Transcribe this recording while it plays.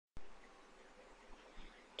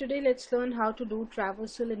Today let's learn how to do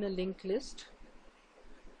traversal in a linked list.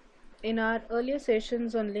 In our earlier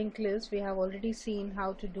sessions on linked lists, we have already seen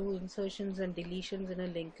how to do insertions and deletions in a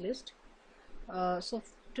linked list.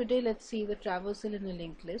 Today let's see the traversal in a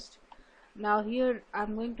linked list. Now here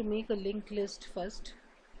I'm going to make a linked list first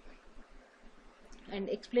and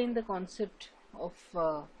explain the concept of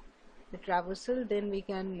the traversal, then we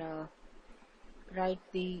can write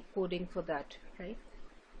the coding for that, right?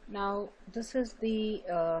 Now this is the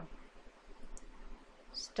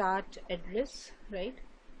start address, right?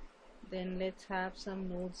 Then let's have some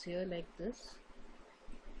nodes here like this.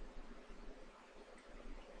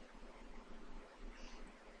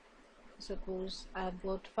 Suppose I've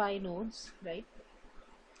got 5 nodes, right?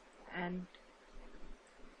 And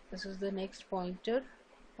this is the next pointer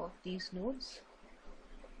of these nodes.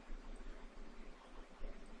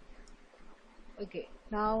 Okay,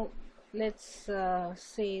 now let's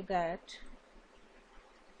say that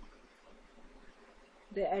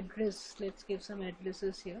the address, let's give some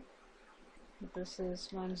addresses here. This is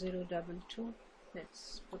 1022,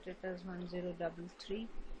 let's put it as 1033,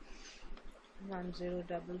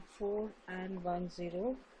 1044 and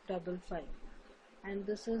 1055, and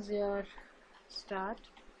this is your start,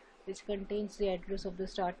 which contains the address of the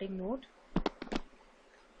starting node.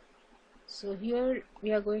 So here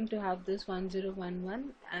we are going to have this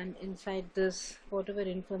 1011, and inside this whatever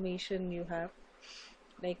information you have,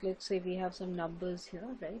 like let's say we have some numbers here,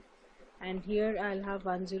 right? And here I'll have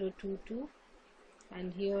 1022,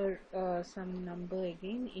 and here some number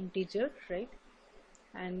again, integer, right?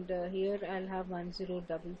 And here I'll have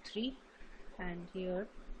 1033, and here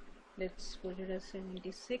let's put it as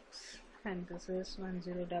 76, and this is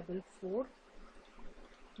 1044,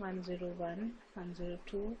 101,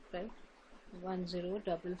 102, right?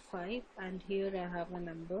 1055, and here I have a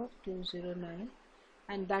number 209,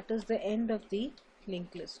 and that is the end of the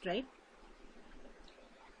linked list, right?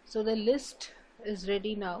 So the list is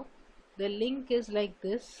ready now. The link is like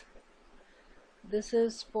this. This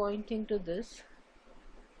is pointing to this.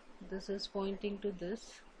 This is pointing to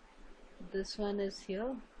this. This one is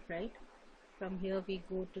here, right? From here we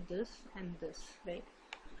go to this and this, right?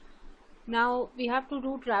 Now we have to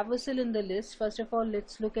do traversal in the list. First of all,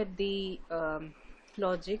 let's look at the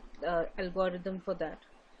logic algorithm for that.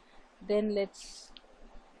 Then let's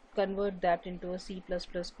convert that into a C++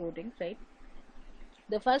 coding, right?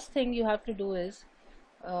 The first thing you have to do is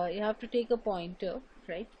you have to take a pointer,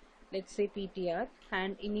 right? Let's say PTR,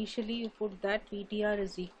 and initially you put that PTR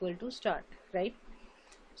is equal to start, right?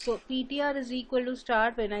 So PTR is equal to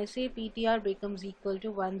start. When I say PTR becomes equal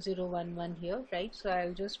to 1011 here, right? So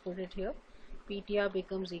I'll just put it here. PTR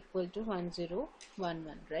becomes equal to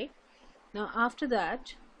 1011, right? Now after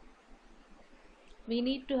that we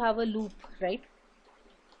need to have a loop, right?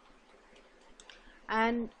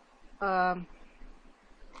 And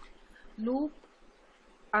loop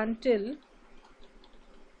until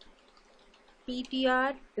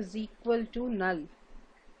PTR is equal to null,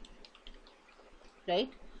 right?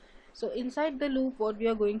 So inside the loop what we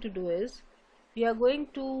are going to do is we are going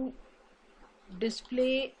to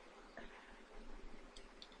display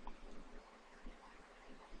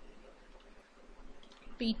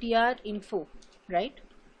PTR info, right?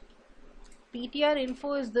 PTR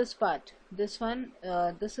info is this part, this one,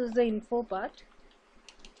 this is the info part,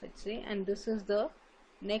 let's say, and this is the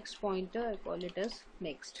next pointer, I call it as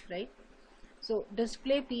next, right? So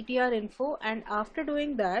display PTR info, and after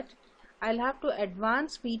doing that I'll have to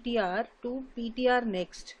advance PTR to PTR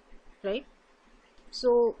next, right?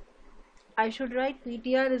 So I should write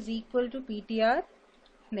PTR is equal to PTR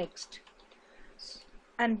next,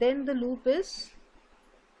 and then the loop is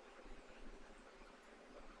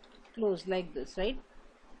closed like this, right?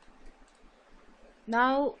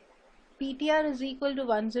 Now PTR is equal to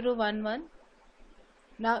 1011.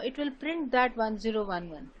 Now it will print that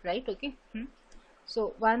 1011, right? Okay.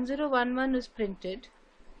 So 1011 is printed,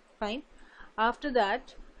 fine. After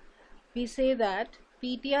that we say that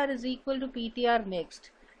PTR is equal to PTR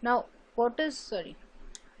next. Now what is,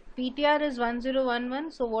 PTR is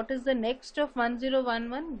 1011, so what is the next of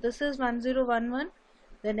 1011? This is 1011.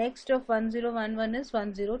 The next of 1011 is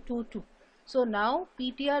 1022. So now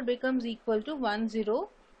PTR becomes equal to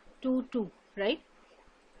 1022, right?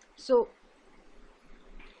 So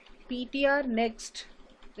PTR next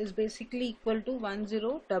is basically equal to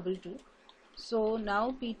 1022. So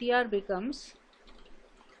now PTR becomes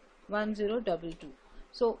 1022.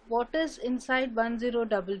 So what is inside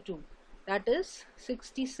 1022? That is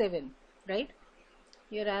 67, right?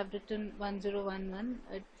 Here I have written 1011.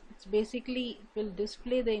 It's basically, it will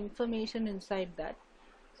display the information inside that.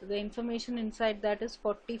 So the information inside that is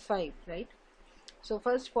 45, right? So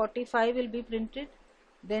first 45 will be printed,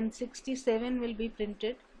 then 67 will be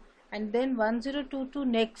printed, and then 1022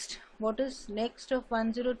 next. What is next of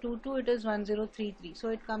 1022? It is 1033. So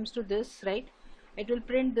it comes to this, right? It will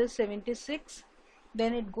print this 76,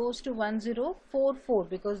 then it goes to 1044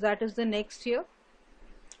 because that is the next here.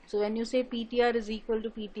 So when you say PTR is equal to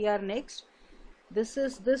PTR next, this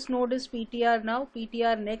node is PTR now,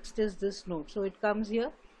 PTR next is this node. So it comes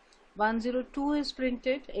here. 102 is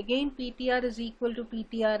printed, again PTR is equal to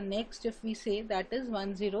PTR next. If we say that is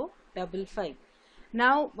 1055.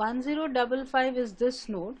 Now 1055 is this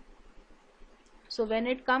node. So when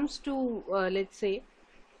it comes to let's say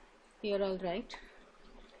here, I'll write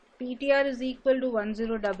PTR is equal to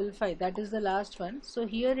 1055, that is the last one. So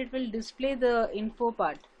here it will display the info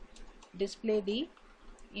part,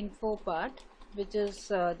 which is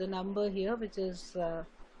the number here, which is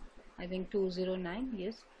I think 209.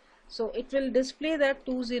 Yes, so it will display that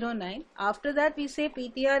 209. After that we say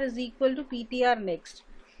PTR is equal to PTR next.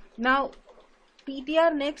 Now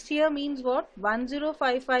PTR next here means what?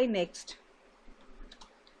 1055 next.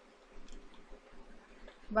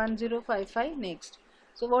 1055 next.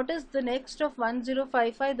 So what is the next of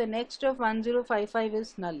 1055? The next of 1055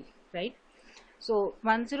 is null, right? So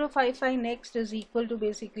 1055 next is equal to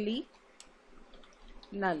basically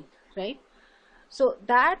null, right? So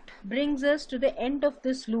that brings us to the end of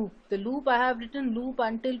this loop. The loop, I have written loop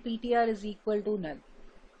until PTR is equal to null,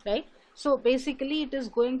 right? So basically it is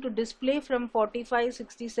going to display from 45,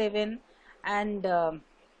 67 and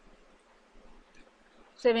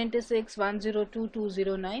 76, 102,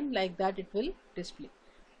 209, like that it will display.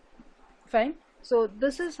 Fine. So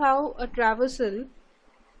this is how a traversal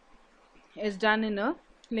is done in a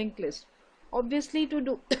linked list. Obviously to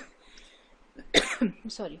do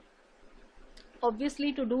sorry.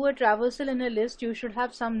 Obviously to do a traversal in a list, you should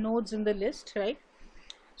have some nodes in the list, right?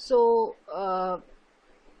 So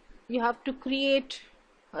you have to create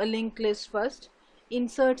a linked list first,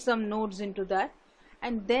 insert some nodes into that,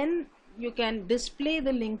 and then you can display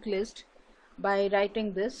the linked list by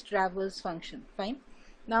writing this traverse function. Fine.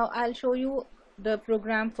 Now I'll show you the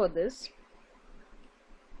program for this.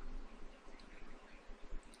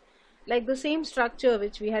 Like the same structure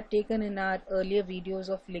which we had taken in our earlier videos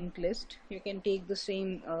of linked list, you can take the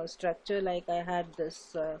same structure. Like I had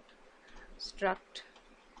this struct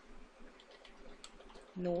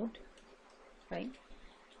node, right?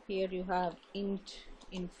 Here you have int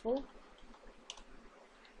info,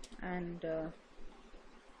 and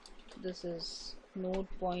this is node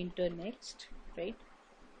pointer next, right?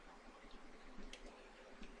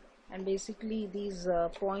 And basically these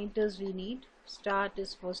pointers we need. Start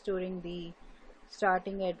is for storing the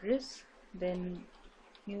starting address, then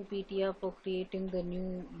new PTR for creating the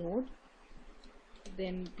new node,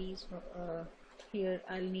 then these here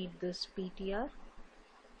I'll need this PTR,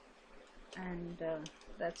 and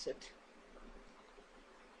that's it.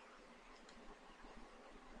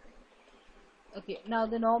 Okay, now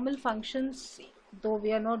the normal functions, though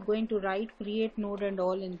we are not going to write create node and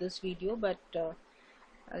all in this video, but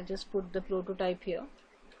I'll just put the prototype here.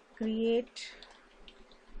 Create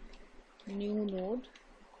new node,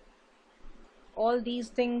 all these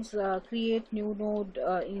things, create new node,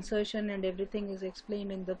 insertion and everything is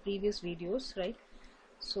explained in the previous videos, right?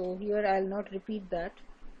 So here I'll not repeat that.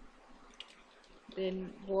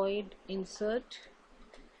 Then void insert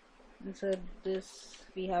this,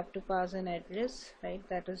 we have to pass an address, right?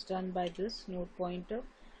 That is done by this node pointer.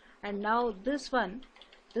 And now this one,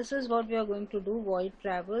 this is what we are going to do, void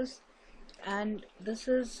traverse, and this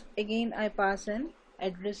is again I pass an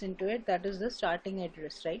address into it, that is the starting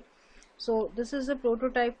address, right? So this is the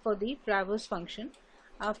prototype for the traverse function.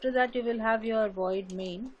 After that you will have your void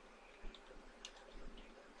main.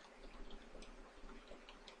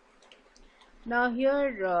 Now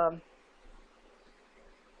here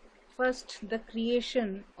first the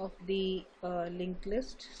creation of the linked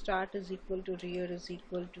list. Start is equal to rear is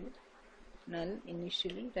equal to null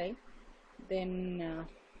initially, right? Then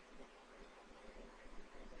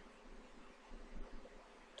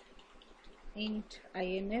int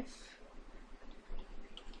inf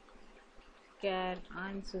char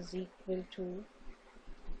ans is equal to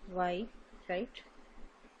y, right?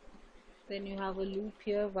 Then you have a loop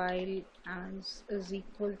here, while ans is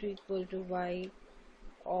equal to y,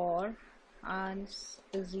 or ans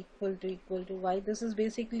is equal to y. This is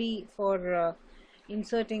basically for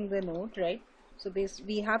inserting the node, right? So this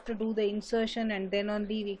we have to do the insertion and then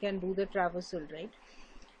only we can do the traversal,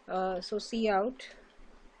 right? So cout,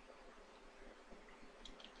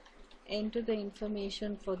 enter the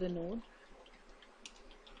information for the node,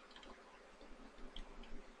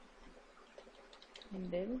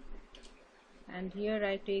 and here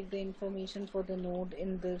I take the information for the node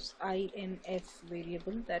in this inf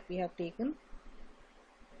variable that we have taken,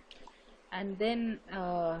 and then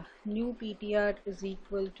new ptr is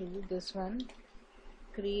equal to this one,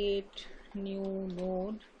 create new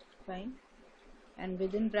node, fine, and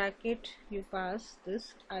within bracket you pass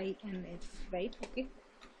this inf, right? Okay,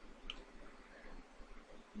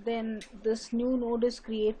 then this new node is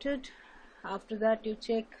created. After that you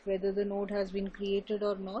check whether the node has been created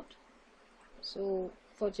or not. So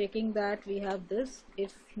for checking that, we have this,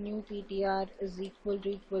 if new ptr is equal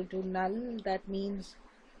to null, that means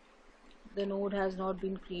the node has not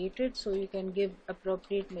been created. So you can give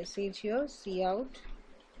appropriate message here, cout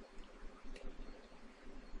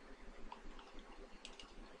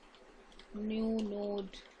new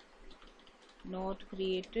node not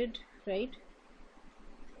created, right?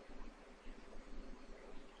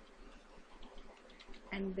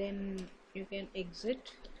 And then you can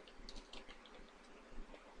exit.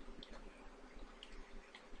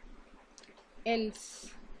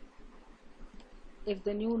 Else, if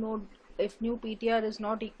the new node, if new ptr is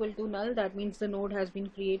not equal to null, that means the node has been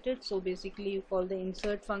created. So basically you call the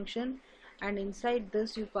insert function, and inside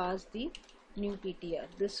this you pass the new ptr.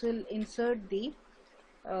 This will insert the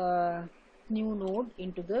new node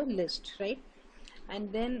into the list, right?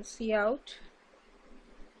 And then cout,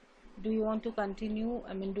 do you want to continue,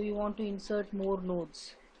 I mean, do you want to insert more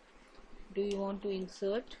nodes? Do you want to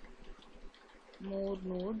insert more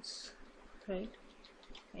nodes, right?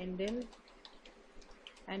 And then,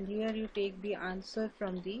 and here you take the answer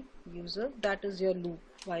from the user, that is your loop,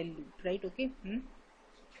 while loop, right? Okay.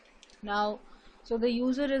 Now, so the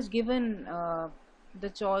user is given the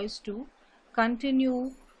choice to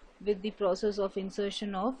continue with the process of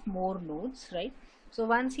insertion of more nodes, right? So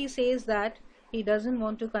once he says that he doesn't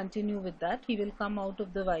want to continue with that, he will come out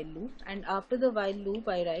of the while loop, and after the while loop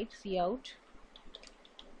I write cout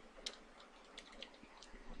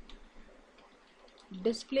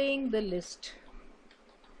displaying the list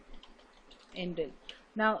endl.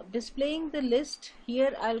 Now displaying the list,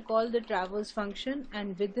 here I'll call the traverse function,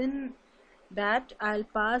 and within that I'll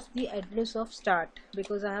pass the address of start,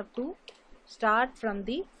 because I have to start from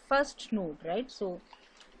the first node, right? So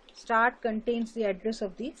start contains the address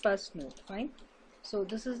of the first node, fine. So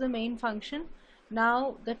this is the main function.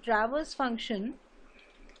 Now the traverse function,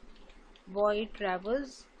 void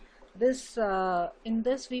traverse, this in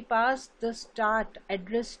this we pass the start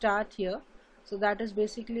address start here, so that is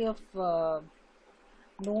basically of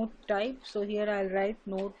node type. So here I'll write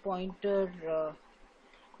node pointer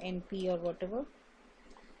np or whatever.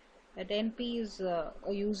 That np is a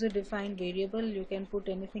user defined variable, you can put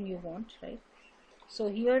anything you want, right? So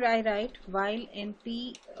here I write while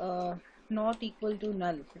np not equal to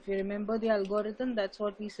null. If you remember the algorithm, that's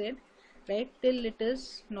what we said, right? Till it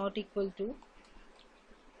is not equal to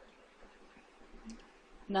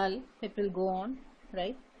null, it will go on,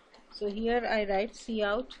 right? So here I write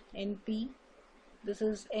cout np, this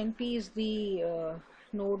is np is the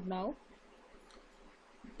node now,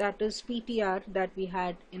 that is ptr that we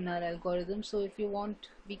had in our algorithm. So if you want,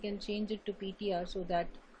 we can change it to ptr so that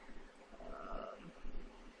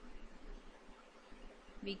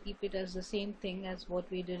we keep it as the same thing as what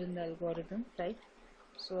we did in the algorithm, right?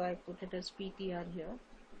 So I put it as ptr here,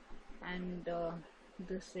 and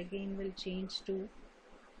this again will change to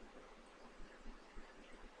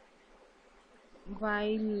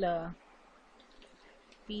while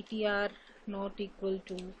ptr not equal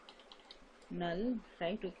to null,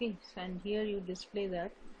 right? Okay, and here you display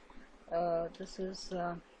that this is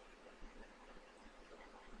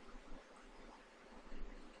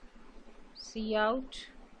cout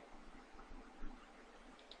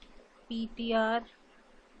ptr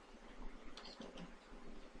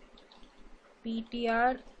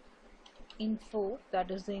info,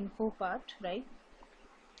 that is the info part, right?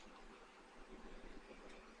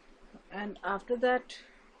 And after that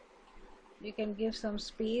you can give some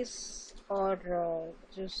space or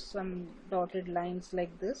just some dotted lines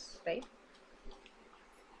like this, right?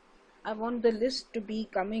 I want the list to be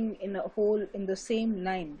coming in a whole in the same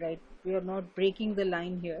line, right? We are not breaking the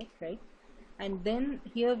line here, right? And then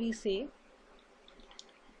here we say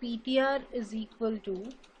ptr is equal to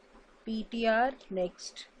ptr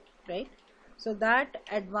next, right? So that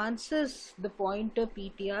advances the pointer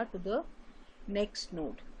ptr to the next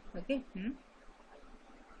node, okay?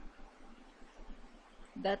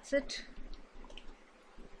 That's it.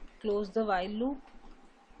 Close the while loop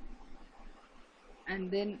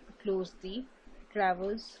and then close the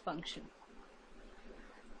traverse function.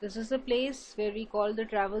 This is the place where we call the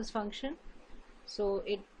traverse function. So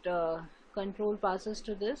it control passes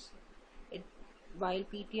to this. It while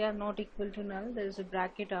ptr not equal to null, there is a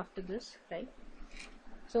bracket after this, right?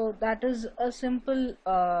 So that is a simple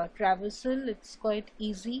traversal. It's quite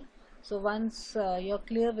easy. So once you're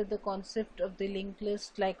clear with the concept of the linked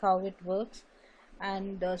list, like how it works,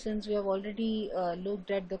 and since we have already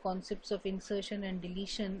looked at the concepts of insertion and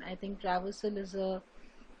deletion, I think traversal is a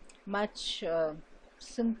much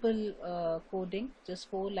simple coding, just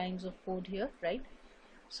 4 lines of code here, right?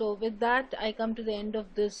 So with that, I come to the end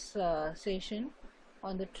of this session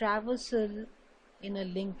on the traversal in a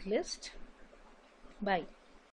linked list. Bye.